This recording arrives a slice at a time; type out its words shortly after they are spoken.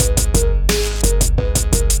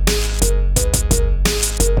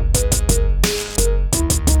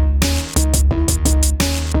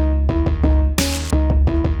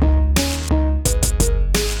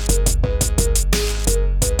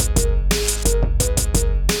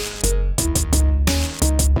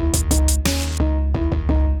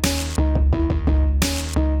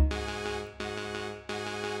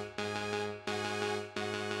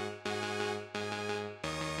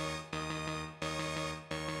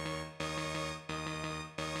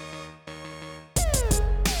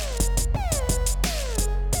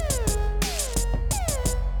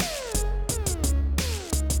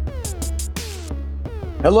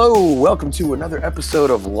Hello, welcome to another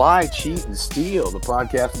episode of Lie, Cheat, and Steal, the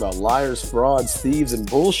podcast about liars, frauds, thieves, and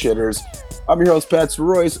bullshitters. I'm your host, Pat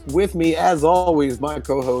Royce. With me, as always, my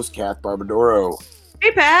co-host, Kath Barbadoro.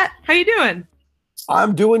 Hey, Pat. How you doing?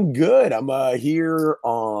 I'm doing good. I'm here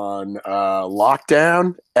on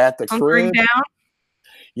lockdown at the Hunkering crib. down?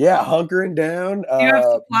 Yeah, hunkering down. Do you have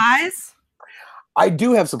supplies? I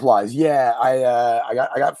do have supplies. Yeah, I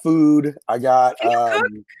got food. I got. Can you cook?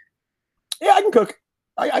 Yeah, I can cook.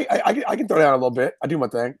 I can throw down a little bit. I do my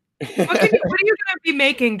thing. What are you going to be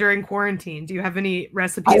making during quarantine? Do you have any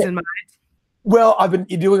recipes in mind? Well, I've been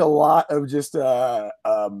doing a lot of just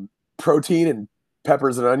protein and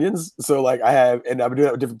peppers and onions. So like I've been doing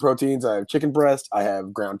that with different proteins. I have chicken breast. I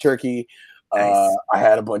have ground turkey. Nice. I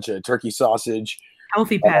had a bunch of turkey sausage.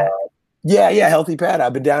 Healthy Pat. Yeah, healthy Pat.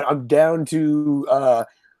 I'm down to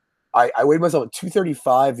I weighed myself at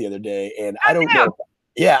 235 the other day, and I don't know.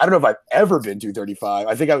 Yeah, I don't know if I've ever been 235.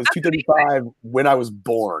 I think I was 235 when I was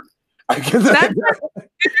born.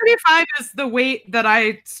 235 is the weight that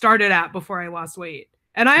I started at before I lost weight.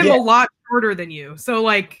 And I am a lot shorter than you. So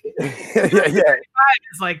like 235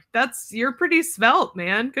 is like you're pretty svelte,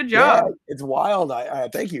 man. Good job. Yeah, it's wild. I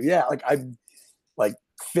thank you. Yeah, like I'm like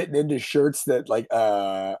fitting into shirts that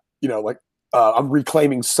I'm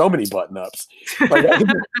reclaiming so many button ups. Like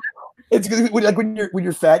it's like when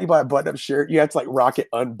you're fat, you buy a button-up shirt, you have to like rock it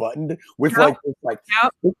unbuttoned with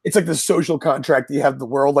it's like the social contract that you have in the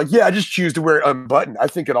world. Like, yeah, I just choose to wear it unbuttoned. I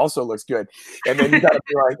think it also looks good. And then you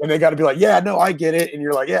gotta be like, yeah, no, I get it. And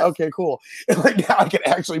you're like, yeah, okay, cool. And like now I can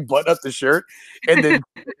actually button up the shirt and then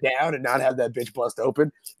put it down and not have that bitch bust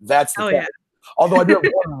open. That's the thing. Although I do have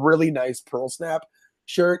one really nice pearl snap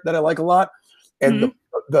shirt that I like a lot. And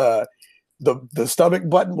the stomach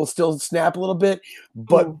button will still snap a little bit,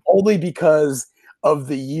 but only because of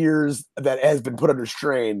the years that has been put under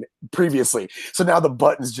strain previously. So now the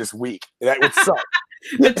button's just weak. That would suck.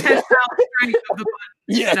 The 10-pound strength of the button.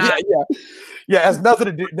 Yeah. It has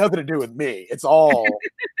nothing to do with me. It's all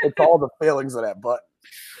the failings of that button.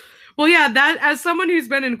 Well, yeah, that as someone who's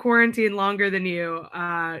been in quarantine longer than you,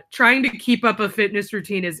 trying to keep up a fitness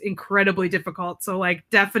routine is incredibly difficult. So like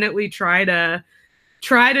definitely try to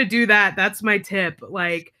do that. That's my tip.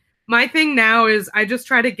 Like my thing now is I just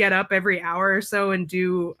try to get up every hour or so and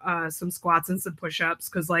do some squats and some push-ups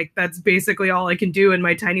because like that's basically all I can do in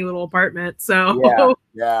my tiny little apartment. So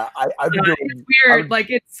yeah. It's weird. Like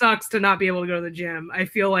it sucks to not be able to go to the gym. I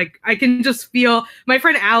feel like I can just feel my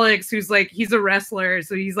friend Alex, who's like he's a wrestler,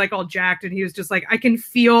 so he's like all jacked, and he was just like I can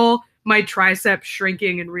feel my triceps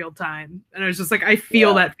shrinking in real time, and I was just like I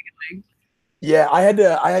feel that feeling. Yeah, I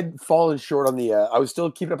had fallen short on the. I was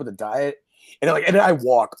still keeping up with the diet, and I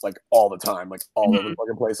walk like all the time, like all over the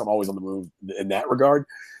fucking place. I'm always on the move in that regard,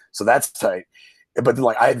 so that's tight. But then,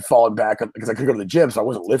 like, I had fallen back because I couldn't go to the gym, so I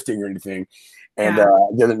wasn't lifting or anything. And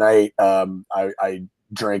the other night, I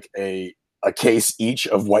drank a case each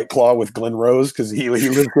of White Claw with Glen Rose because he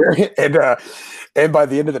lived there, and by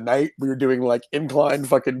the end of the night, we were doing like incline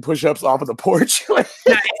fucking push-ups off of the porch.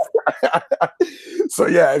 So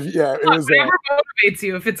it was whatever motivates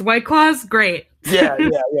you. If it's White Claws, great. Yeah,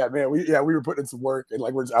 man. We were putting in some work and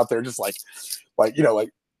like we're just out there just doing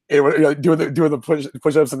the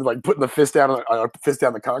push-ups and like putting the fist down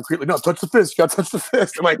the concrete. Like, no, touch the fist. You gotta touch the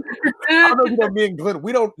fist. And like I don't know if you know me and Glenn,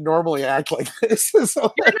 we don't normally act like this.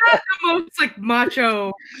 So, you're not the most like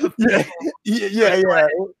macho. Yeah.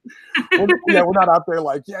 We're not out there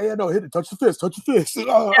like, no, hit it, touch the fist.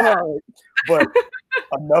 But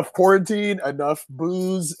enough quarantine, enough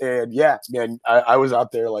booze, and man, I was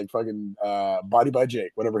out there like fucking Body by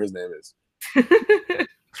Jake, whatever his name is.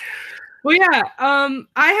 Well, I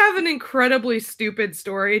have an incredibly stupid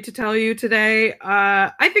story to tell you today.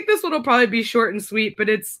 I think this one will probably be short and sweet, but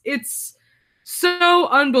it's so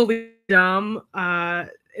unbelievably dumb that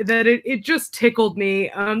it just tickled me.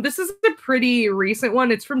 This is a pretty recent one.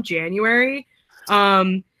 It's from January.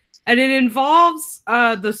 And it involves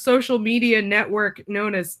the social media network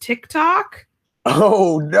known as TikTok.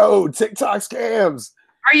 Oh no, TikTok scams.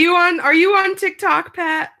 Are you on TikTok,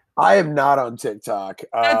 Pat? I am not on TikTok.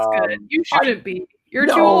 That's good. You shouldn't be. You're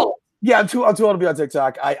too old. Yeah, I'm too old to be on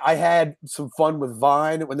TikTok. I had some fun with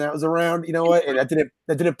Vine when that was around, you know what? And that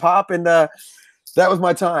didn't pop, and that was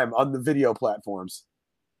my time on the video platforms.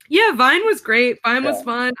 Yeah, Vine was great. Vine was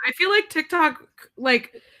fun. I feel like TikTok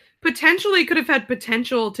potentially could have had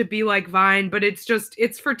potential to be like Vine, but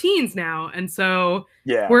it's for teens now, and so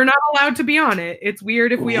we're not allowed to be on it. It's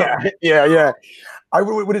weird if we are. Yeah.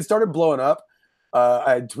 When it started blowing up,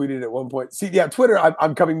 I had tweeted at one point. See, yeah, Twitter.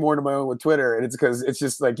 I'm coming more into my own with Twitter, and it's because it's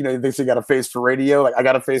just like they say you got a face for radio. Like I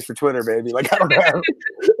got a face for Twitter, baby. Like I don't have,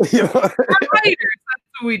 We're writers.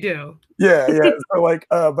 That's what we do. Yeah. So like,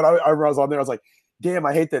 but I was on there. I was like, damn,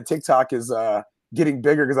 I hate that TikTok is getting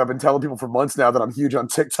bigger because I've been telling people for months now that I'm huge on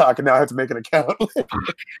TikTok, and now I have to make an account.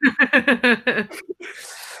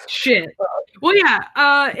 Shit. Well, yeah.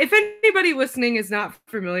 If anybody listening is not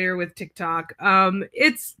familiar with TikTok,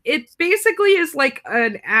 it basically is like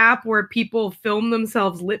an app where people film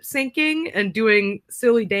themselves lip syncing and doing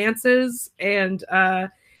silly dances, and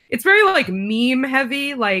it's very like meme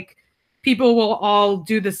heavy. Like people will all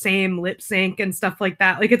do the same lip sync and stuff like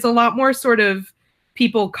that. Like it's a lot more sort of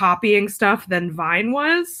people copying stuff than Vine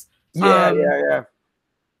was. Yeah.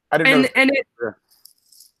 I didn't know. And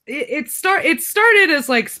it started as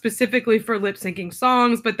like specifically for lip syncing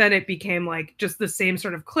songs, but then it became like just the same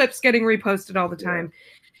sort of clips getting reposted all the time.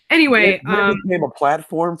 Anyway, it became a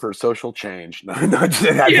platform for social change.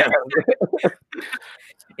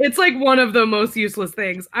 It's like one of the most useless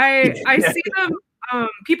things. I see them.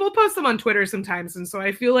 People post them on Twitter sometimes, and so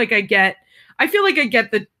I feel like I get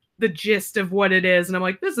the gist of what it is, and I'm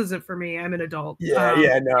like, this isn't for me. I'm an adult.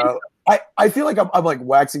 No. I feel like I'm like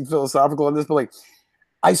waxing philosophical on this, but like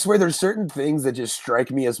I swear there's certain things that just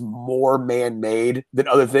strike me as more man-made than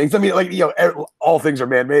other things. I mean, like, all things are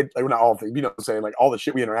man-made. Like, well, not all things, you know what I'm saying? Like, all the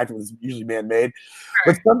shit we interact with is usually man-made.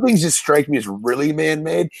 But some things just strike me as really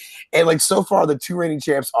man-made. And, like, so far, the two reigning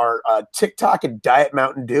champs are TikTok and Diet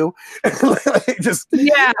Mountain Dew. I know what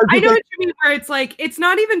you mean, where it's like, it's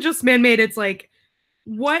not even just man-made. It's like,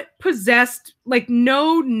 what possessed, like,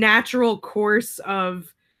 no natural course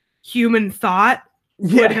of human thought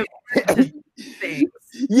would have things.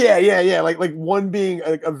 Yeah. Like one being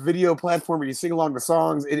a video platform where you sing along the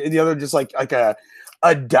songs, and the other just like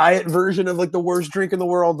a diet version of like the worst drink in the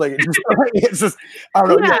world. Like it's just I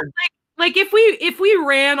don't know. Yeah, like if we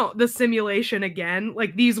ran the simulation again,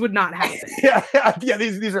 like these would not happen. yeah.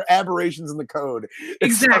 These are aberrations in the code.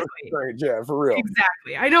 Exactly. Strange. Yeah, for real.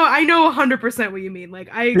 Exactly. I know 100% what you mean. Like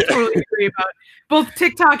I totally agree about both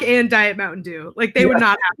TikTok and Diet Mountain Dew. Like they would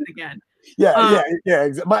not happen again. Yeah.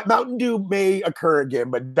 Exactly. Mountain Dew may occur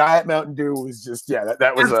again, but Diet Mountain Dew was just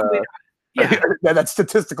that was that's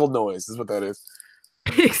statistical noise is what that is.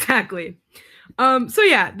 Exactly. So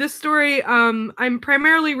yeah, this story I'm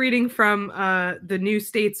primarily reading from the New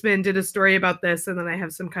Statesman did a story about this, and then I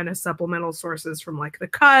have some kind of supplemental sources from like The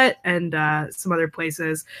Cut and some other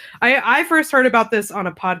places. I first heard about this on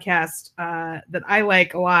a podcast that I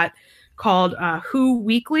like a lot called Who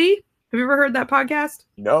Weekly. Have you ever heard that podcast?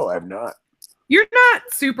 No, I've not. You're not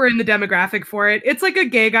super in the demographic for it. It's like a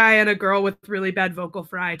gay guy and a girl with really bad vocal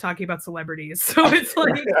fry talking about celebrities. So it's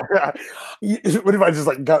like, what if I just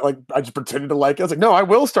I just pretended to like it? I was like, no, I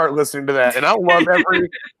will start listening to that, and I'll love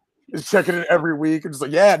checking it every week, and just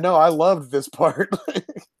like, yeah, no, I loved this part.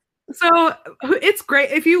 So it's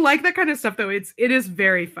great if you like that kind of stuff. Though it is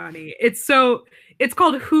very funny. It's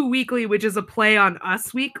called Who Weekly, which is a play on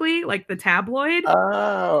Us Weekly, like the tabloid.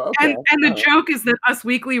 Oh, okay. And the joke is that Us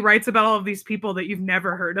Weekly writes about all of these people that you've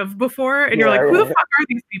never heard of before, and you're like, who the fuck are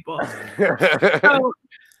these people? So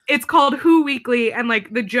it's called Who Weekly, and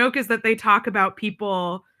like the joke is that they talk about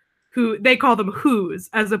people who they call them who's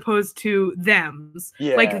as opposed to thems.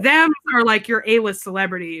 Yeah. Like thems are like your A-list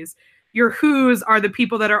celebrities. Your who's are the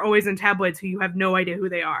people that are always in tabloids who you have no idea who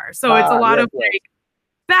they are. So it's a lot of like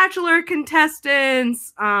Bachelor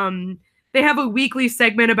contestants. They have a weekly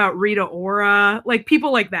segment about Rita Ora, like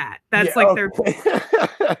people like that. That's their.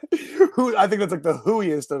 Who I think that's like the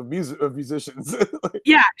whoiest of musicians.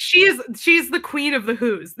 Yeah, she's the queen of the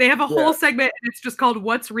who's. They have a whole segment, and it's just called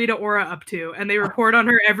 "What's Rita Ora Up To," and they report on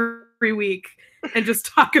her every week and just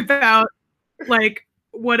talk about like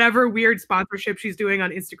whatever weird sponsorship she's doing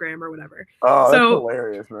on Instagram or whatever. Oh, that's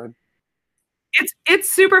hilarious, man. It's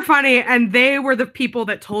super funny, and they were the people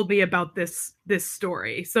that told me about this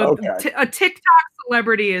story. So a TikTok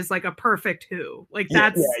celebrity is like a perfect who. Like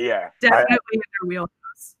that's definitely in their wheelhouse.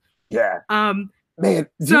 Yeah. Man.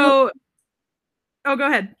 So, go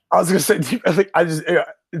ahead. I was gonna say,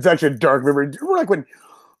 it's actually a dark memory. Do you remember like when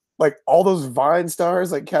like all those Vine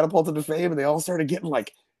stars like catapulted to fame, and they all started getting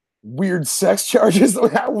like weird sex charges?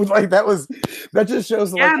 That just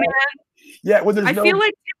shows man. When there's I feel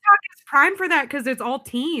like TikTok is prime for that because it's all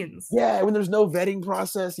teens. Yeah, when there's no vetting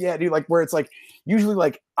process. Yeah, dude, like where it's like usually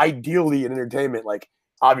like ideally in entertainment, like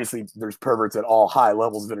obviously there's perverts at all high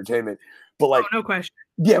levels of entertainment, but like no question.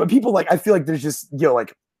 Yeah, but people like I feel like there's just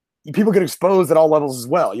like people get exposed at all levels as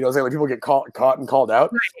well. You know what I'm saying? Like people get caught and called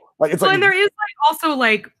out. Right. Like it's and there is like also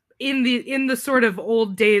like in the sort of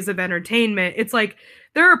old days of entertainment, it's like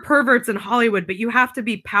there are perverts in Hollywood, but you have to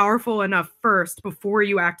be powerful enough first before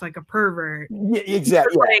you act like a pervert. Yeah,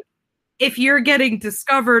 exactly. Yeah. Like, if you're getting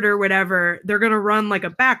discovered or whatever, they're going to run like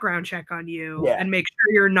a background check on you and make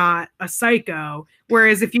sure you're not a psycho.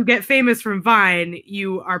 Whereas if you get famous from Vine,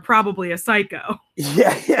 you are probably a psycho.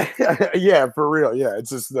 Yeah, for real. Yeah,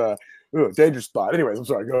 it's just dangerous spot. Anyways, I'm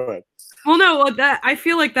sorry. Go ahead. Well, no, that I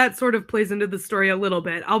feel like that sort of plays into the story a little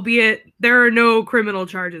bit, albeit there are no criminal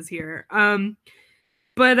charges here.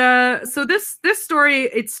 But so this story,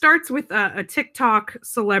 it starts with a TikTok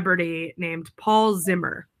celebrity named Paul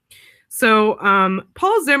Zimmer. So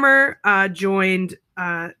Paul Zimmer joined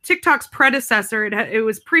TikTok's predecessor. It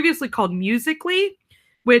was previously called Musical.ly,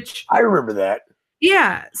 which I remember that.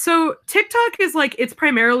 Yeah. So TikTok is like, it's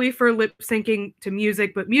primarily for lip syncing to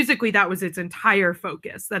music, but Musical.ly, that was its entire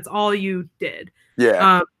focus. That's all you did.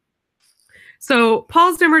 Yeah. So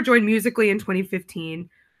Paul Zimmer joined Musical.ly in 2015.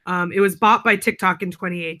 It was bought by TikTok in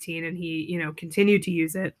 2018, and he, continued to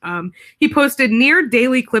use it. He posted near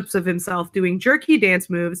daily clips of himself doing jerky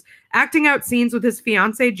dance moves, acting out scenes with his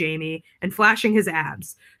fiance Jamie, and flashing his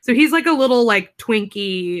abs. So he's like a little like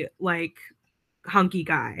Twinkie, like hunky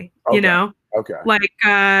guy, Okay. Like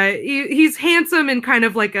he's handsome and kind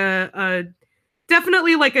of like a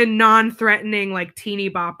definitely like a non-threatening, like teeny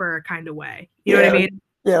bopper kind of way. You know what I mean?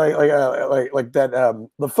 Yeah, like that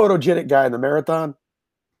the photogenic guy in the marathon.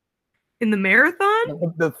 In the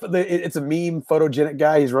marathon? It's a meme photogenic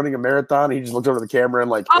guy. He's running a marathon. He just looks over the camera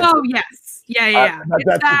and like. Oh yes, yeah.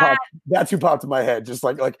 That's who popped in my head. Just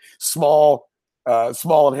like small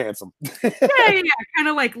and handsome. yeah. Kind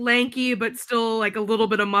of like lanky, but still like a little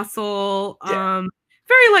bit of muscle. Yeah.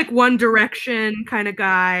 Very like One Direction kind of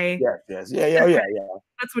guy. Yes. Yeah.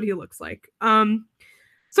 That's what he looks like.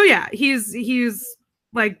 So yeah, he's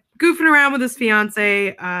like goofing around with his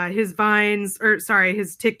fiance. His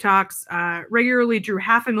TikToks regularly drew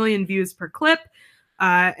 500,000 views per clip.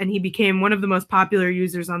 And he became one of the most popular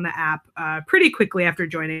users on the app pretty quickly after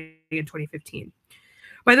joining in 2015.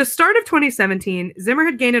 By the start of 2017, Zimmer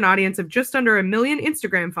had gained an audience of just under 1 million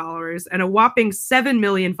Instagram followers and a whopping 7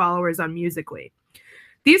 million followers on Musical.ly.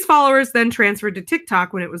 These followers then transferred to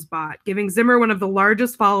TikTok when it was bought, giving Zimmer one of the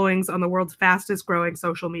largest followings on the world's fastest growing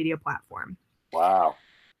social media platform. Wow.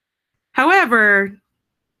 However,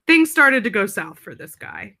 things started to go south for this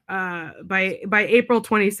guy. By April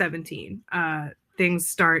 2017, things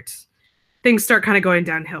start kind of going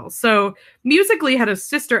downhill. So Musical.ly had a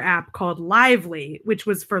sister app called Lively, which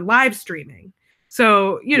was for live streaming.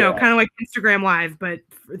 So, kind of like Instagram Live, but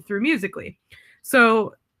through Musical.ly.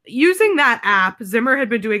 So using that app, Zimmer had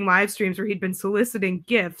been doing live streams where he'd been soliciting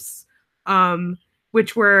gifts,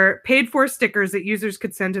 which were paid for stickers that users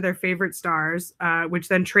could send to their favorite stars, which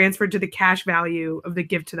then transferred to the cash value of the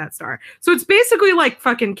gift to that star. So it's basically like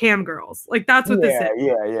fucking cam girls. Like that's what this is.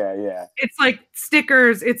 Yeah. It's like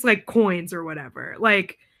stickers. It's like coins or whatever.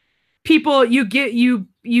 Like people, you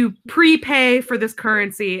prepay for this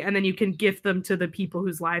currency and then you can gift them to the people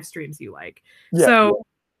whose live streams you like. Yeah,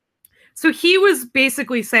 so he was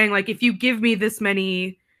basically saying like, if you give me this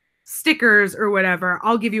many stickers or whatever,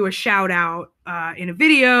 I'll give you a shout out in a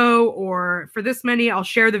video, or for this many, I'll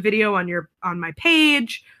share the video on my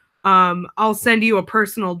page. I'll send you a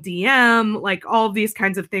personal DM, like all of these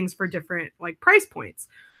kinds of things for different like price points.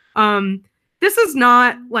 This is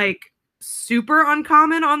not like super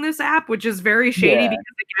uncommon on this app, which is very shady because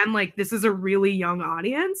again, like this is a really young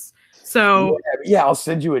audience. So I'll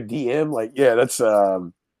send you a DM. Like, that's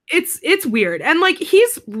it's weird. And like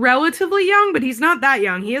he's relatively young, but he's not that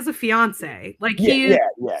young. He has a fiance. Like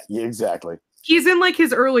exactly. He's in like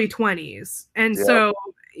his early 20s. And so,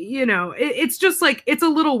 it's just like it's a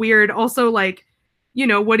little weird. Also, like,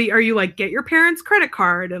 what are you like, get your parents' credit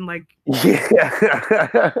card and like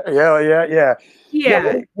Yeah.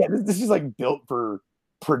 This is like built for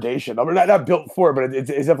predation. I mean, not built for it, but it's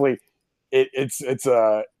definitely it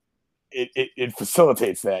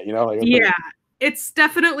facilitates that, like it's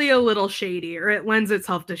definitely a little shady, or it lends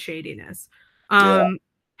itself to shadiness.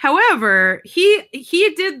 However, he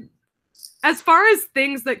did, as far as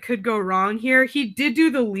things that could go wrong here, he did do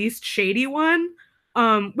the least shady one,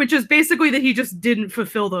 which is basically that he just didn't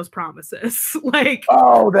fulfill those promises. Like,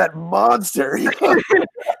 oh, that monster.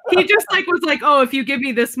 He just like was like, oh, if you give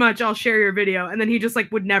me this much, I'll share your video. And then he just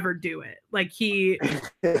like would never do it. Like he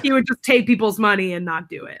would just take people's money and not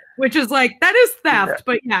do it, which is like, that is theft.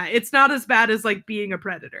 But it's not as bad as like being a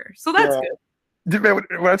predator. So that's good. Dude, man,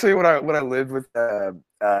 when I tell you when I lived with,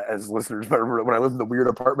 as listeners, when I lived in the weird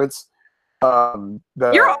apartments, all of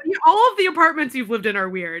the apartments you've lived in are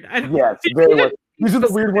weird. Yes, very much. These are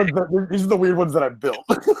the weird ones. These are the weird ones that I built.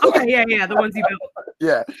 Okay, yeah, the ones you built.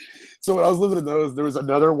 Yeah. So when I was living in those, there was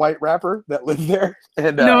another white rapper that lived there,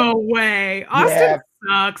 and no way, Austin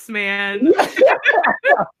sucks, man.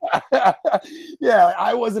 Yeah,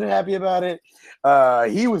 I wasn't happy about it.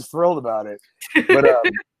 He was thrilled about it, but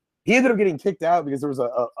he ended up getting kicked out because there was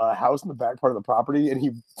a house in the back part of the property, and he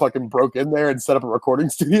fucking broke in there and set up a recording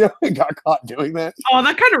studio and got caught doing that. Oh,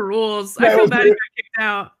 that kind of rules. I feel bad he got kicked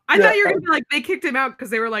out. I thought you were gonna be like, they kicked him out because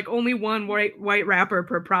they were like only one white rapper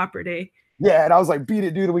per property. Yeah, and I was like, beat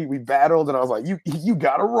it, dude. We battled, and I was like, you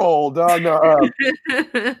gotta roll, dog. No,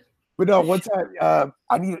 but no, one time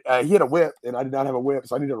he had a whip, and I did not have a whip,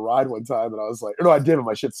 so I needed a ride one time, and I was like, no, I did, but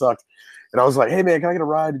my shit sucked. And I was like, hey man, can I get a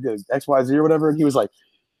ride to XYZ or whatever? And he was like,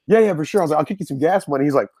 yeah, for sure. I was like, I'll kick you some gas money.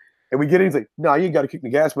 He's like, and we get in, he's like, no, you ain't got to kick me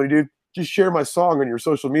gas money, dude. Just share my song on your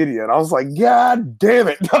social media. And I was like, God damn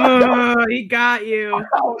it. He got you. I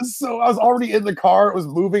was already in the car. It was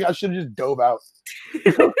moving. I should have just dove out.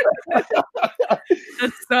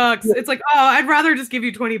 That sucks. It's like, oh, I'd rather just give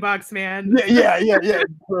you $20, man. Yeah.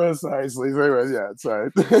 Precisely. So anyways, yeah,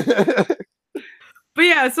 sorry. But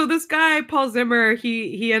yeah, so this guy, Paul Zimmer,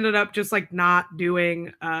 he ended up just like not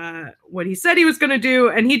doing what he said he was going to do.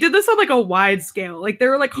 And he did this on like a wide scale. Like there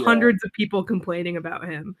were like hundreds of people complaining about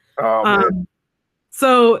him. Oh, man.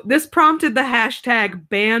 So this prompted the hashtag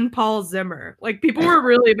ban Paul Zimmer. Like people were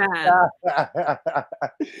really mad.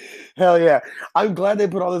 Hell yeah. I'm glad they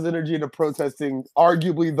put all this energy into protesting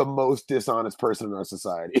arguably the most dishonest person in our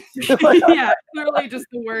society. Yeah, clearly just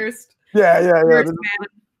the worst. Yeah.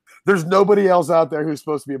 There's nobody else out there who's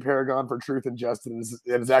supposed to be a paragon for truth and justice,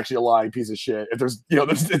 and is actually a lying piece of shit. If there's,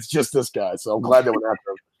 it's just this guy. So I'm glad they went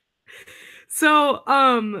after him. So,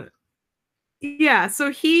 yeah.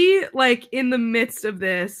 So he, like, in the midst of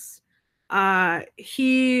this,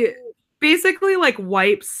 he basically like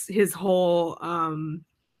wipes his whole,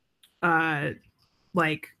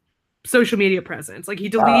 like social media presence. Like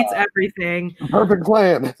he deletes everything. Perfect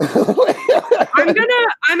plan.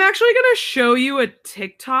 I'm actually gonna show you a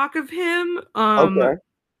TikTok of him. Okay.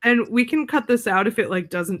 And we can cut this out if it like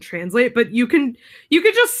doesn't translate, but you can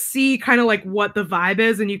just see kind of like what the vibe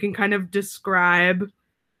is, and you can kind of describe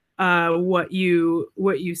what you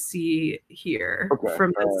see here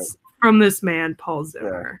from this man, Paul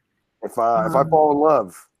Zimmer. Yeah. If I fall in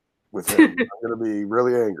love with him, I'm gonna be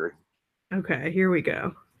really angry. Okay, here we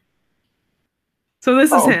go. So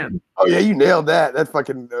this is him. Oh yeah, you nailed that. That's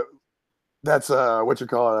fucking. That's what you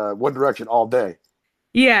call One Direction all day.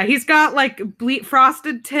 Yeah, he's got like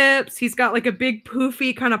frosted tips. He's got like a big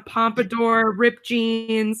poofy kind of pompadour, ripped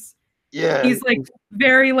jeans. Yeah, he's like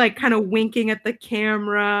very like kind of winking at the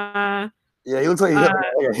camera. Yeah, he looks like a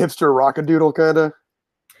hipster rockadoodle kind of.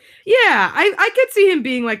 Yeah, I could see him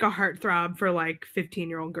being like a heartthrob for like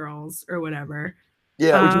 15-year-old girls or whatever.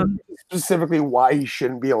 Yeah, which is specifically why he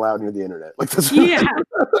shouldn't be allowed near the internet. Like this. Yeah.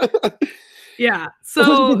 Yeah.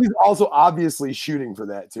 So he's also obviously shooting for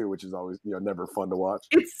that too, which is always never fun to watch.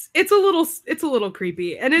 It's a little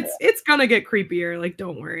creepy, and it's gonna get creepier. Like,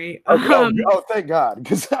 don't worry. Thank God.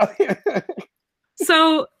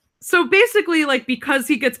 So basically, like, because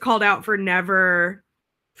he gets called out for never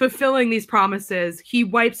fulfilling these promises, he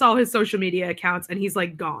wipes all his social media accounts, and he's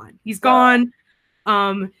like gone. He's gone.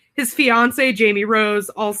 His fiance Jamie Rose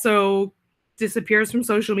also disappears from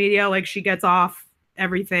social media. Like, she gets off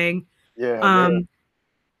everything. Yeah.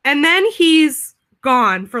 And then he's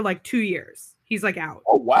gone for like 2 years. He's like out.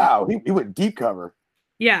 Oh wow, he went deep cover.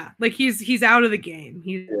 Yeah, like he's out of the game.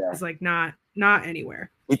 He's like not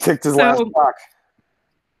anywhere. He ticked his last talk.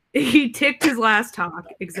 He ticked his last talk,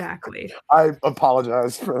 exactly. I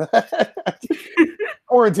apologize for that.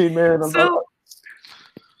 Quarantine, man.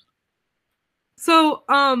 So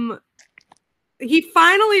he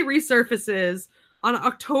finally resurfaces on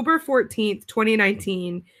October 14th,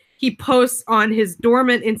 2019. He posts on his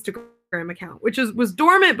dormant Instagram account, which was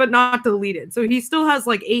dormant but not deleted. So he still has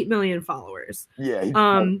like 8 million followers. Yeah, he's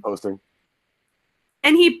posting.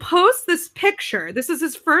 And he posts this picture. This is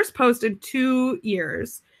his first post in 2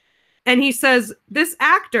 years. And he says, this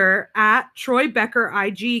actor at Troy Becker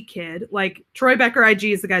IG kid, like Troy Becker IG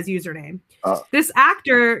is the guy's username. This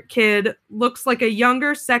actor kid looks like a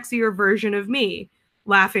younger, sexier version of me.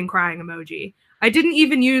 Laughing, crying emoji. I don't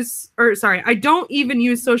even use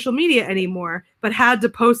social media anymore, but had to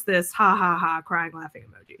post this, ha ha ha, crying, laughing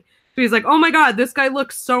emoji. So he's like, oh my God, this guy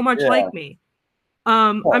looks so much like me.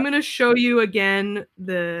 I'm going to show you again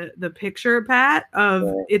the picture, Pat,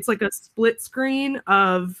 of it's like a split screen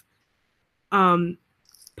of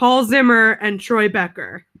Paul Zimmer and Troy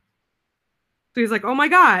Becker. So he's like, oh my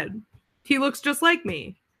God, he looks just like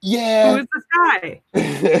me. Yeah. Who is this guy?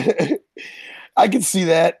 I can see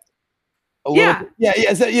that. A Yeah. little, yeah,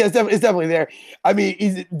 it's definitely there. I mean,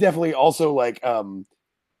 he's definitely also like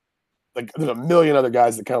there's a million other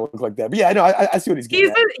guys that kind of look like that. But yeah, no, I see what he's getting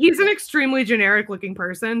at. He's an extremely generic looking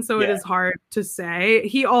person, so it is hard to say.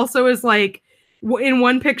 He also is like, in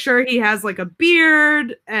one picture he has like a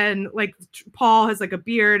beard, and like Paul has like a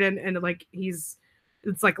beard, and like it's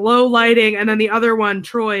like low lighting, and then the other one,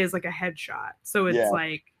 Troy, is like a headshot. So it's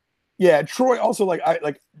like, yeah, Troy also like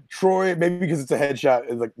Troy, maybe because it's a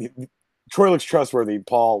headshot, is like Troy looks trustworthy.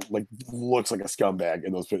 Paul like looks like a scumbag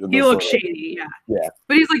in those. He looks shady, yeah.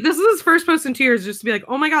 But he's like, this is his first post in 2 years, just to be like,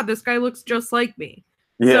 oh my god, this guy looks just like me.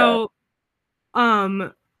 Yeah.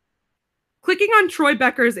 So, clicking on Troy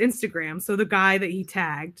Becker's Instagram, so the guy that he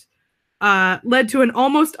tagged, led to an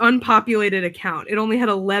almost unpopulated account. It only had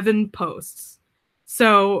 11 posts.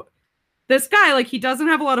 So this guy, like, he doesn't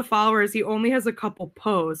have a lot of followers. He only has a couple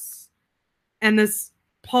posts. And this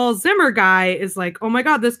Paul Zimmer guy is like, oh my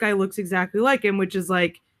god, this guy looks exactly like him, which is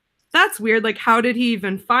like, that's weird. Like, how did he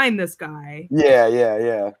even find this guy?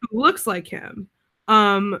 Yeah. Who looks like him?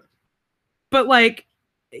 But like,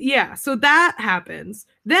 yeah, so that happens.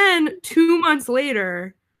 Then 2 months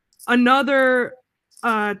later, another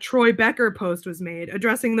Troy Becker post was made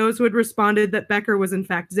addressing those who had responded that Becker was in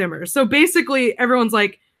fact Zimmer. So basically, everyone's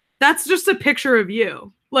like, that's just a picture of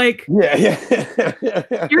you. Like, yeah.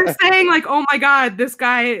 You're saying like, oh my god, this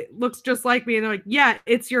guy looks just like me, and they're like, yeah,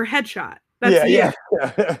 it's your headshot. That's you.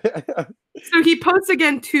 So he posts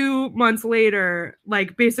again 2 months later,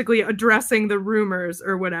 like basically addressing the rumors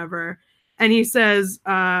or whatever, and he says,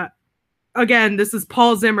 again, this is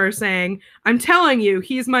Paul Zimmer saying, I'm telling you,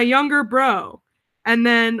 he's my younger bro. And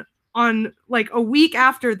then on like a week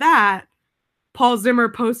after that, Paul Zimmer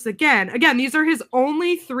posts again. Again, these are his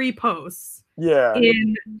only 3 posts. Yeah.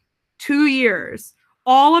 In 2 years,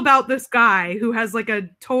 all about this guy who has like a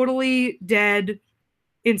totally dead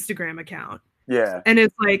Instagram account. Yeah. And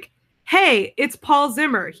it's like, hey, it's Paul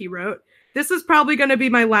Zimmer, he wrote. This is probably going to be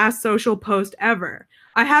my last social post ever.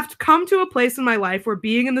 I have to come to a place in my life where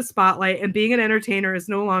being in the spotlight and being an entertainer is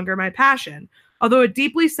no longer my passion. Although it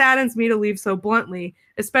deeply saddens me to leave so bluntly,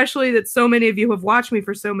 especially that so many of you have watched me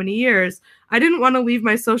for so many years, I didn't want to leave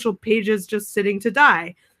my social pages just sitting to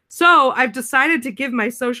die. So I've decided to give my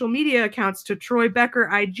social media accounts to Troy Becker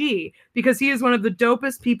IG because he is one of the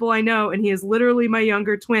dopest people I know, and he is literally my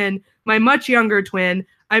younger twin, my much younger twin.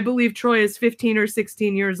 I believe Troy is 15 or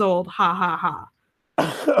 16 years old. Ha ha ha. Do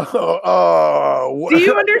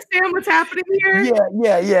you understand what's happening here?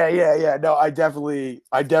 Yeah. No, I definitely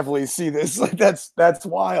see this. Like that's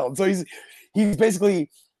wild. So he's basically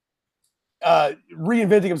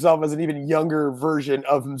reinventing himself as an even younger version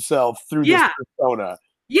of himself through this persona.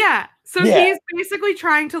 Yeah. So he's basically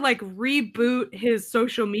trying to like reboot his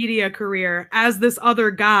social media career as this other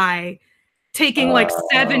guy, taking like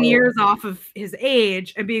 7 years off of his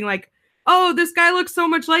age and being like, oh, this guy looks so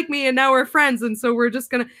much like me and now we're friends. And so we're just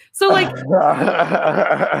going to, so like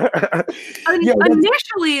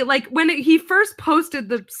initially, like when he first posted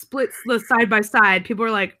the splits, the side by side, people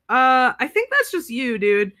were like, I think that's just you,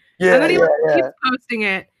 dude. Yeah, and then he keeps posting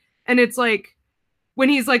it. And it's like, when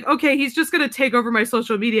he's like, okay, he's just going to take over my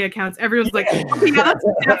social media accounts, everyone's like, okay, yeah, that's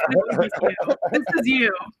definitely you. This is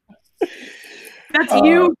you. That's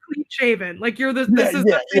you clean shaven. Like this is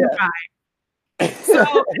the same guy.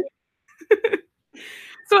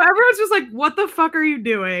 So everyone's just like, what the fuck are you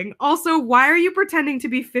doing? Also, why are you pretending to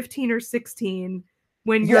be 15 or 16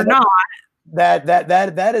 when you're not?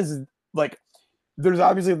 That is like, there's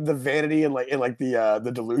obviously the vanity and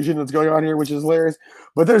the delusion that's going on here, which is hilarious.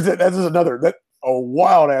 But that's another a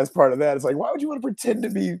wild ass part of that. It's like, why would you want to pretend to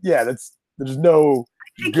be? Yeah, there's no. I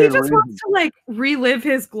think he just wants to like relive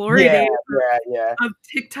his glory days of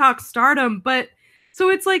TikTok stardom. But so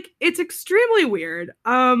it's like, it's extremely weird.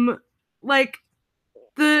 Like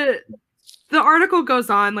the article goes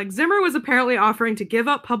on, like Zimmer was apparently offering to give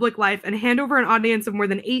up public life and hand over an audience of more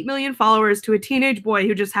than 8 million followers to a teenage boy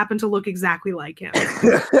who just happened to look exactly like him. Go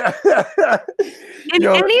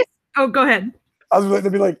ahead. I was going to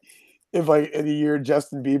be like, if like in a year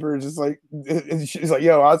Justin Bieber is just like, she's like,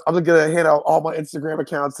 yo, I'm gonna hand out all my Instagram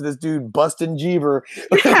accounts to this dude Bustin' Jeeber.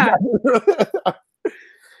 Yeah.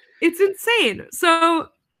 It's insane. So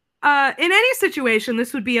in any situation,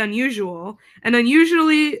 this would be unusual, an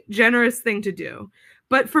unusually generous thing to do.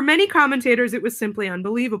 But for many commentators, it was simply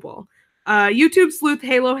unbelievable. YouTube sleuth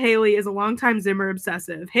Halo Haley is a longtime Zimmer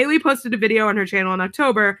obsessive. Haley posted a video on her channel in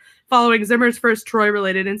October following Zimmer's first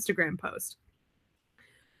Troy-related Instagram post.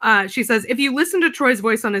 She says, if you listen to Troy's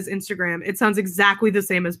voice on his Instagram, it sounds exactly the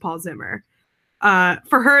same as Paul Zimmer.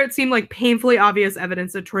 For her, it seemed like painfully obvious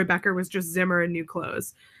evidence that Troy Becker was just Zimmer in new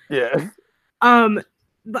clothes. Yeah.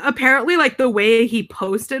 Apparently, like, the way he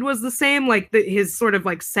posted was the same, like his sort of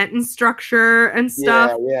like sentence structure and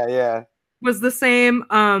stuff Yeah. was the same.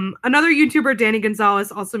 Another YouTuber, Danny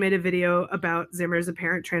Gonzalez, also made a video about Zimmer's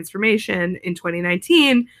apparent transformation in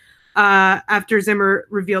 2019 after Zimmer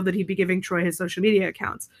revealed that he'd be giving Troy his social media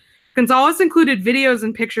accounts. Gonzalez included videos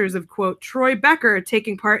and pictures of, quote, Troy Becker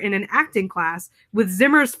taking part in an acting class with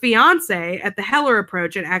Zimmer's fiance at the Heller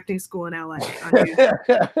Approach at acting school in LA.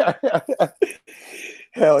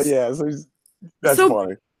 Hell yeah. That's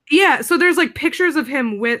funny. Yeah, so there's like pictures of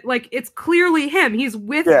him with, like, it's clearly him. He's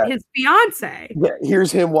with his fiance. Yeah,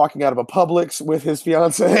 here's him walking out of a Publix with his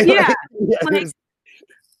fiance. Yeah, like,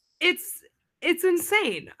 it's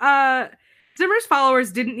insane. Zimmer's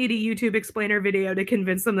followers didn't need a YouTube explainer video to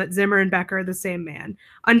convince them that Zimmer and Becker are the same man.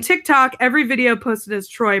 On TikTok, every video posted as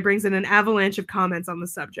Troy brings in an avalanche of comments on the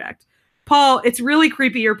subject. Paul, it's really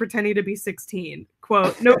creepy you're pretending to be 16.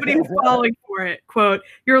 Quote, nobody's falling for it. Quote,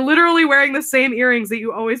 you're literally wearing the same earrings that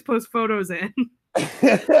you always post photos in.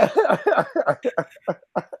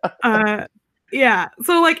 Yeah.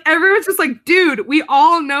 So, like, everyone's just like, dude, we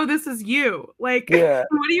all know this is you. Like, what are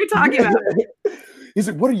you talking about? He's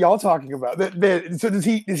like, what are y'all talking about? So is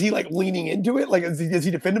he like leaning into it? Like, does he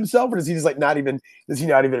defend himself, or does he just like not even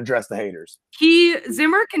address the haters?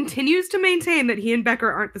 Zimmer continues to maintain that he and Becker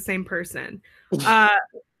aren't the same person.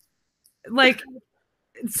 Like,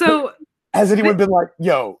 so has anyone been like,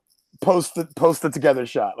 yo, post the together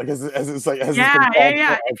shot? Like,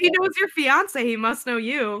 yeah. If he knows your fiance, he must know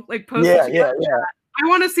you. Like, post the together shot. I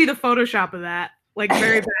want to see the Photoshop of that, like,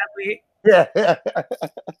 very badly. Yeah.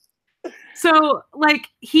 So, like,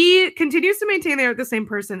 he continues to maintain they aren't the same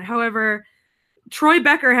person. However, Troy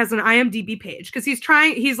Becker has an IMDb page because he's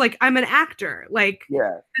like, I'm an actor. Like,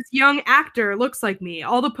 this young actor looks like me.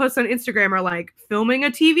 All the posts on Instagram are like, filming a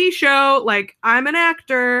TV show. Like, I'm an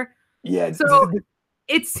actor. Yeah. So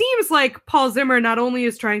it seems like Paul Zimmer not only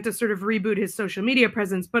is trying to sort of reboot his social media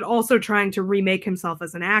presence, but also trying to remake himself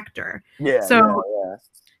as an actor. Yeah.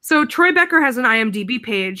 So Troy Becker has an IMDb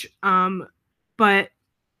page, but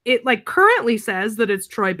it, like, currently says that it's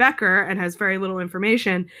Troy Becker and has very little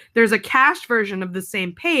information. There's a cached version of the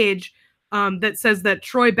same page that says that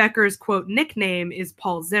Troy Becker's, quote, nickname is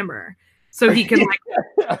Paul Zimmer. So he can, like,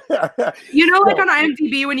 like on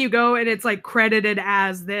IMDb when you go and it's like credited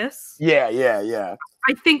as this. Yeah.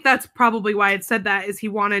 I think that's probably why it said that, is he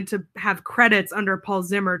wanted to have credits under Paul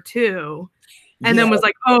Zimmer too. And then was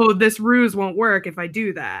like, oh, this ruse won't work if I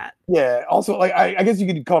do that. Yeah. Also, like, I guess you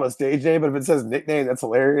could call it a stage name, but if it says nickname, that's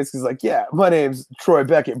hilarious. Because, like, yeah, my name's Troy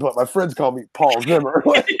Beckett, but my friends call me Paul Zimmer.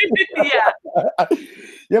 Yeah,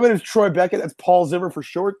 my name's Troy Beckett. That's Paul Zimmer for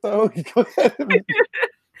short, though.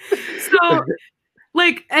 So,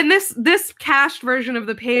 like, and this cached version of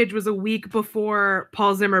the page was a week before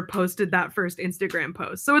Paul Zimmer posted that first Instagram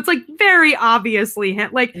post. So it's, like, very obviously him.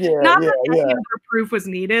 Like, that proof was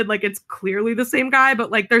needed. Like, it's clearly the same guy, but,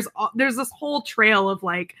 like, there's this whole trail of,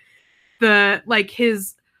 like,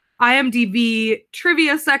 his IMDb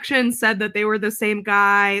trivia section said that they were the same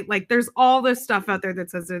guy. Like, there's all this stuff out there that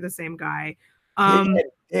says they're the same guy.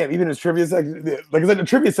 Even his trivia section, like the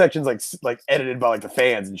trivia section's like edited by, like, the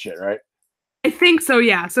fans and shit, right? I think so,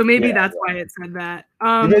 yeah. So maybe that's why it said that.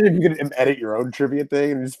 Imagine if you could edit your own trivia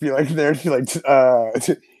thing and just be like,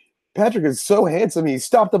 Patrick is so handsome, he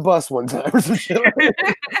stopped the bus one time or some shit.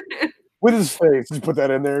 With his face. Just put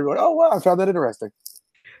that in there and be like, oh, wow, I found that interesting.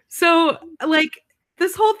 So, like,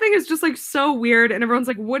 this whole thing is just, like, so weird, and everyone's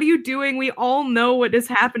like, what are you doing? We all know what is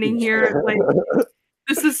happening here. Like,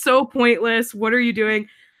 this is so pointless. What are you doing?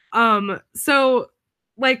 So,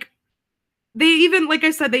 like, they even, like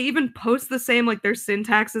I said, they even post the same, like, their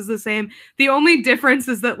syntax is the same. The only difference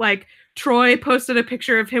is that, like, Troy posted a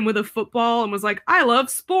picture of him with a football and was like, I love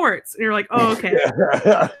sports. And you're like, oh, okay.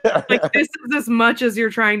 Like, this is as much as you're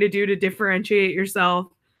trying to do to differentiate yourself.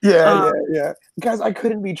 Yeah. Guys, I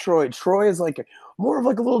couldn't be Troy. Troy is, like, more of,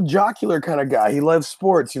 like, a little jocular kind of guy. He loves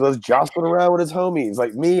sports. He loves jostling around with his homies.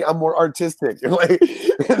 Like me, I'm more artistic. You're like,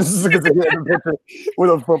 this is because he has a picture with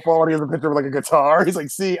a football and he has a picture with, like, a guitar. He's like,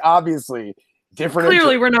 see, obviously, different.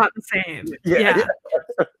 Clearly, we're not the same. Yeah.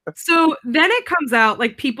 So then it comes out,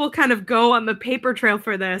 like, people kind of go on the paper trail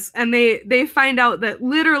for this, and they find out that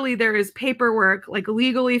literally there is paperwork, like,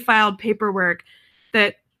 legally filed paperwork,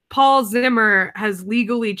 that Paul Zimmer has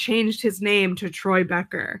legally changed his name to Troy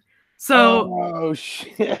Becker. So, oh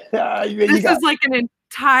shit! This is like an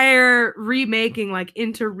entire remaking, like,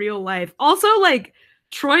 into real life. Also, like,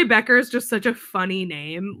 Troy Becker is just such a funny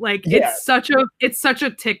name. Like, it's such a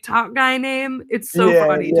TikTok guy name. It's so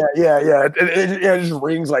funny. Yeah. It just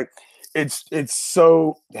rings like it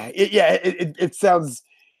sounds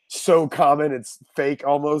so common it's fake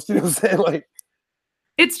almost. You know what I'm saying? Like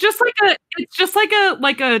it's just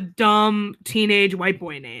like a dumb teenage white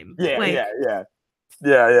boy name. Yeah.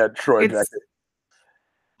 Troy Becker.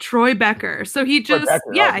 Troy Becker. So he just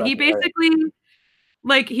he basically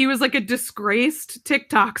like he was like a disgraced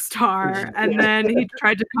TikTok star, and then he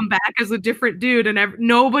tried to come back as a different dude, and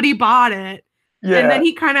nobody bought it. Yeah. And then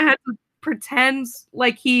he kind of had to pretend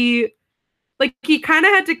like he kind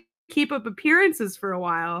of had to keep up appearances for a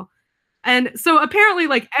while. And so apparently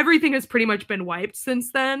like everything has pretty much been wiped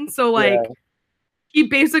since then. So like he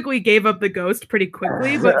basically gave up the ghost pretty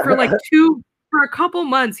quickly, but for a couple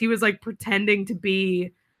months he was like pretending to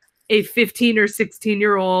be a 15 or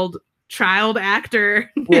 16-year-old child actor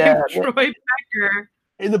named Troy Becker.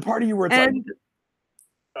 In the part of you where it's like,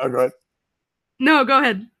 oh, go ahead. No, go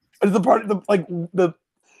ahead. The part the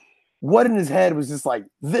what in his head was just like,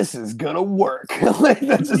 this is gonna work. Like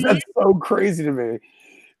that's so crazy to me.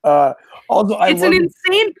 Also, it's an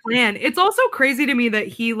insane plan. It's also crazy to me that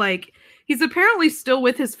he's apparently still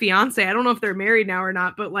with his fiance. I don't know if they're married now or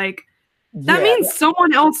not, but like that means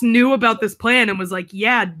someone else knew about this plan and was like,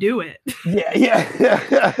 yeah, do it.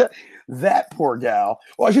 Yeah. That poor gal.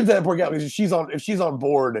 Well, I shouldn't say that poor gal because if she's on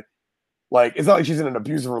board, like it's not like she's in an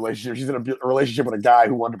abusive relationship. She's in a relationship with a guy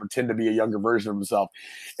who wanted to pretend to be a younger version of himself.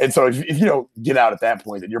 And so if you don't get out at that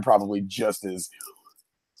point, then you're probably just as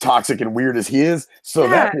toxic and weird as he is. So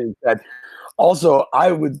that being said, also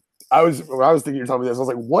when I was thinking you're telling me this, I was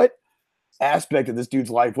like, what aspect of this dude's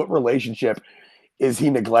life, what relationship is he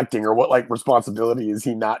neglecting, or what like responsibility is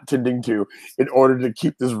he not tending to in order to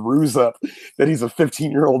keep this ruse up that he's a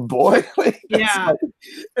 15-year-old boy? Like, and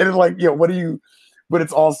it's like, when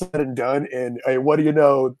it's all said and done, and what do you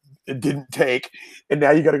know, it didn't take, and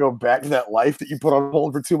now you got to go back to that life that you put on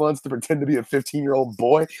hold for 2 months to pretend to be a 15-year-old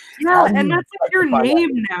boy. Yeah, and that's like your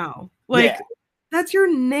name now. Like that's your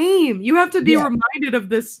name. You have to be reminded of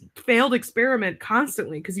this failed experiment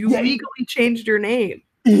constantly because you legally changed your name.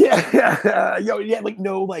 It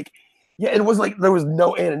was like there was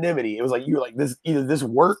no anonymity. It was like you were like, this either this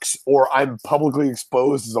works or I'm publicly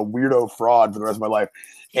exposed as a weirdo fraud for the rest of my life.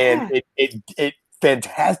 And it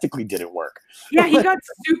fantastically didn't work. Yeah, he got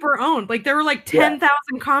super owned. Like there were like 10,000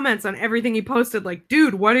 comments on everything he posted. Like,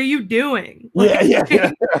 dude, what are you doing? Like,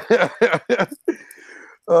 it's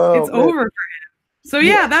over for him. So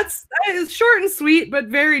that is short and sweet, but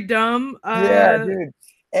very dumb. Dude.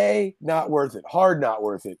 A, not worth it. Hard, not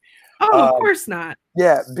worth it. Oh, of course not.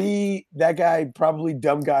 Yeah. B, that guy probably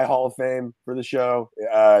dumb guy Hall of Fame for the show.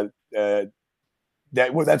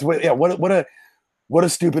 What a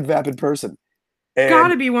stupid vapid person. And,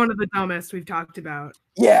 gotta be one of the dumbest we've talked about.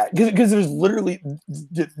 Yeah, because there's literally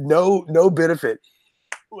no benefit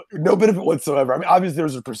whatsoever. I mean, obviously there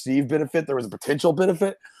was a perceived benefit, there was a potential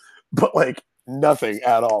benefit, but like nothing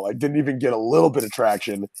at all. I didn't even get a little bit of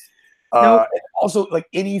traction. And also, like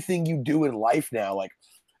anything you do in life now, like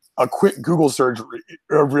a quick Google search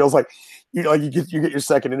reveals, like you get your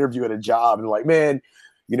second interview at a job, and like, man,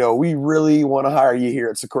 we really want to hire you here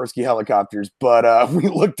at Sikorsky Helicopters, but we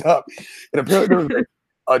looked up, and apparently there was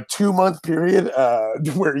a 2-month period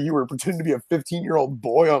where you were pretending to be a 15-year-old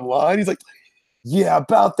boy online. He's like, yeah,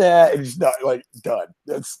 about that, and he's not like done.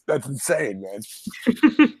 That's insane, man.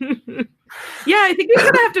 Yeah, I think he's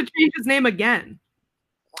gonna have to change his name again.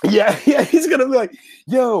 Yeah, he's gonna be like,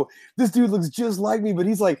 yo, this dude looks just like me, but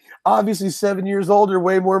he's like obviously 7 years older,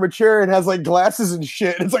 way more mature, and has like glasses and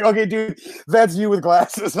shit. And it's like, okay, dude, that's you with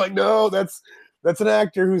glasses. Like, no, that's an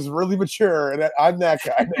actor who's really mature, and I'm that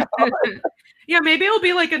guy now. Yeah, maybe it'll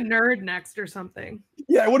be like a nerd next or something.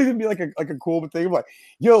 Yeah, it wouldn't even be like a cool thing. I'm like,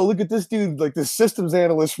 yo, look at this dude, like this systems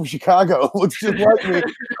analyst from Chicago, looks just like me.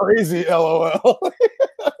 Crazy, LOL.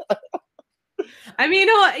 I mean,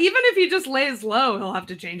 even if he just lays low, he'll have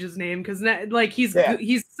to change his name because like he's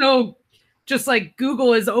so just like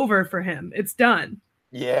Google is over for him. It's done.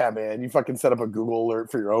 Yeah, man. You fucking set up a Google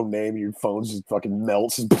alert for your own name, and your phone just fucking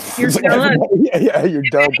melts. You're done. You're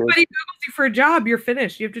done. If anybody Googles you for a job, you're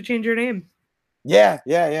finished. You have to change your name. Yeah.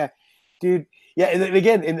 Dude. Yeah, and then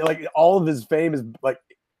again, and like all of his fame is like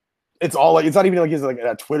it's all like it's not even like he's like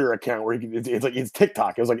a Twitter account where it's like it's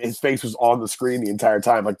TikTok. It was like his face was on the screen the entire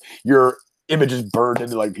time. Like your image is burned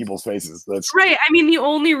into like people's faces. That's right. I mean, the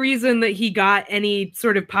only reason that he got any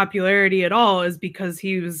sort of popularity at all is because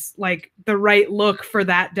he was like the right look for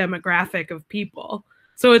that demographic of people.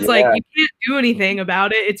 So it's like you can't do anything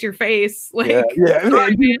about it. It's your face. Like,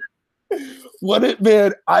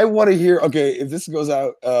 man, I want to hear. Okay, if this goes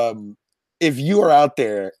out, if you are out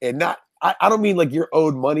there and not, I don't mean like you're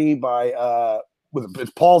owed money by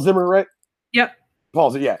it's Paul Zimmer, right? Yep.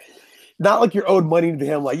 Paul, yeah. not like you're owed money to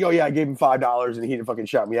him, like, oh yeah, I gave him $5 and he didn't fucking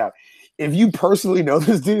shout me out. If you personally know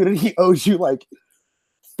this dude and he owes you like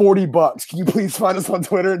 $40, can you please find us on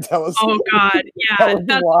Twitter and tell us? Oh God, yeah,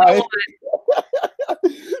 that's why.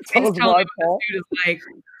 Tell us why, Paul. This dude is like.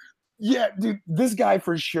 Yeah, dude, this guy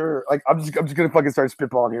for sure. Like, I'm just gonna fucking start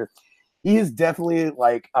spitballing here. He is definitely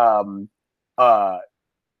like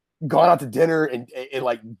gone out to dinner and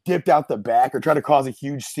like dipped out the back or tried to cause a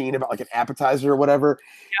huge scene about like an appetizer or whatever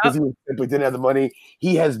because he simply didn't have the money.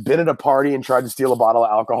 He has been at a party and tried to steal a bottle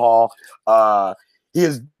of alcohol.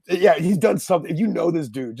 He's done something. If you know this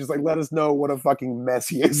dude, just like let us know what a fucking mess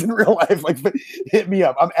he is in real life. Like, hit me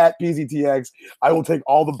up. I'm at PZTX. I will take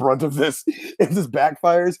all the brunt of this. If this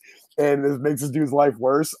backfires and this makes this dude's life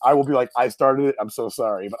worse, I will be like, I started it. I'm so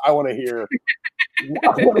sorry, but I want to hear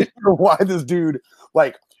why this dude,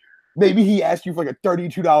 like, maybe he asked you for like a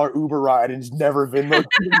 $32 Uber ride and just never Venmo.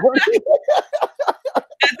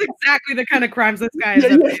 That's exactly the kind of crimes this guy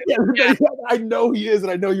is. Yeah. I know he is,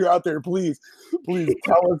 and I know you're out there. Please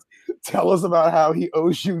tell us about how he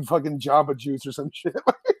owes you fucking Jamba Juice or some shit.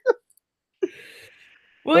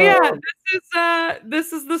 Well, yeah,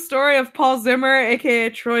 this is the story of Paul Zimmer, aka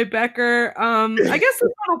Troy Becker. I guess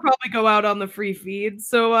this one will probably go out on the free feed.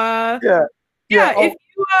 So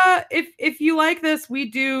if you like this, we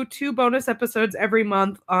do 2 bonus episodes every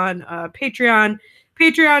month on Patreon.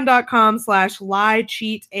 Patreon.com/lie,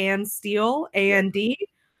 cheat, and steal, A-N-D.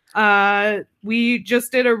 We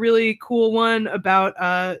just did a really cool one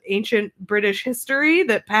about ancient British history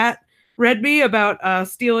that Pat read me about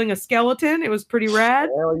stealing a skeleton. It was pretty rad.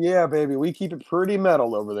 Hell yeah, baby. We keep it pretty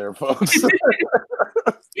metal over there, folks.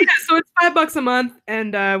 Yeah, so it's $5 a month,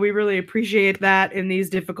 and we really appreciate that in these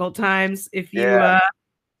difficult times. If you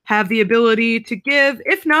have the ability to give.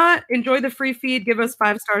 If not, enjoy the free feed. Give us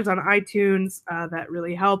 5 stars on iTunes. That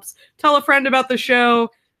really helps. Tell a friend about the show.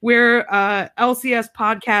 We're LCS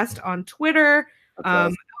Podcast on Twitter.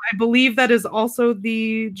 I believe that is also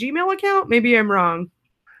the Gmail account. Maybe I'm wrong.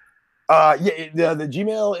 The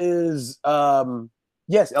Gmail is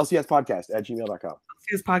yes, lcspodcast@gmail.com.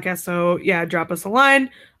 LCS Podcast. So yeah, drop us a line.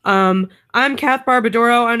 I'm Kath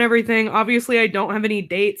Barbadoro on everything. Obviously, I don't have any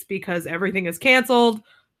dates because everything is canceled.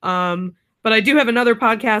 But I do have another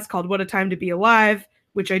podcast called What a Time to Be Alive,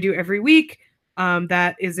 which I do every week.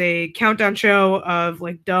 That is a countdown show of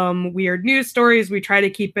like dumb, weird news stories. We try to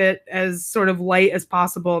keep it as sort of light as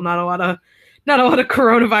possible. Not a lot of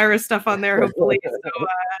coronavirus stuff on there, hopefully. So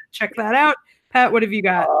check that out. Pat, what have you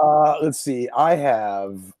got? Let's see. I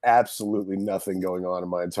have absolutely nothing going on in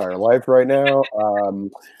my entire life right now.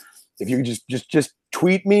 If you could just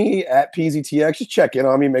tweet me at PZTX, just check in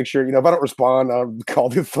on me, make sure, if I don't respond, I'll call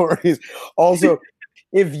the authorities. Also,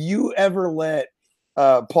 if you ever let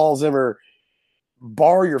Paul Zimmer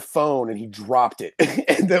borrow your phone and he dropped it,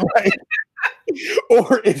 and then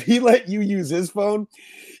or if he let you use his phone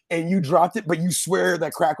and you dropped it, but you swear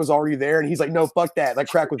that crack was already there, and he's like, no, fuck that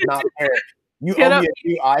crack was not there. You owe me a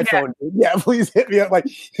new iPhone. Yeah, please hit me up. Like,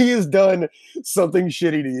 he has done something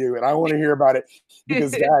shitty to you, and I want to hear about it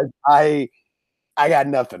because, guys, I got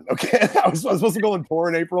nothing. Okay, I was supposed to go on tour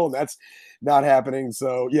in April, and that's not happening.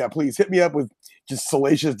 So yeah, please hit me up with just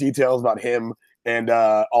salacious details about him. And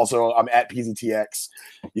also, I'm at PZTX.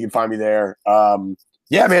 You can find me there.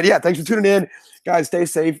 Yeah, man. Yeah, thanks for tuning in, guys. Stay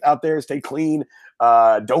safe out there. Stay clean.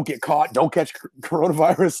 Don't get caught. Don't catch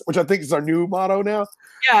coronavirus, which I think is our new motto now.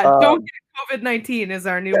 Yeah, don't get COVID-19 is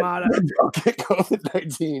our new motto. Don't get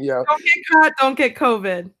COVID-19. Yeah. Don't get caught. Don't get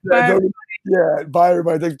COVID. Bye, bye,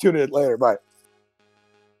 everybody. Thanks for tuning in. Later. Bye.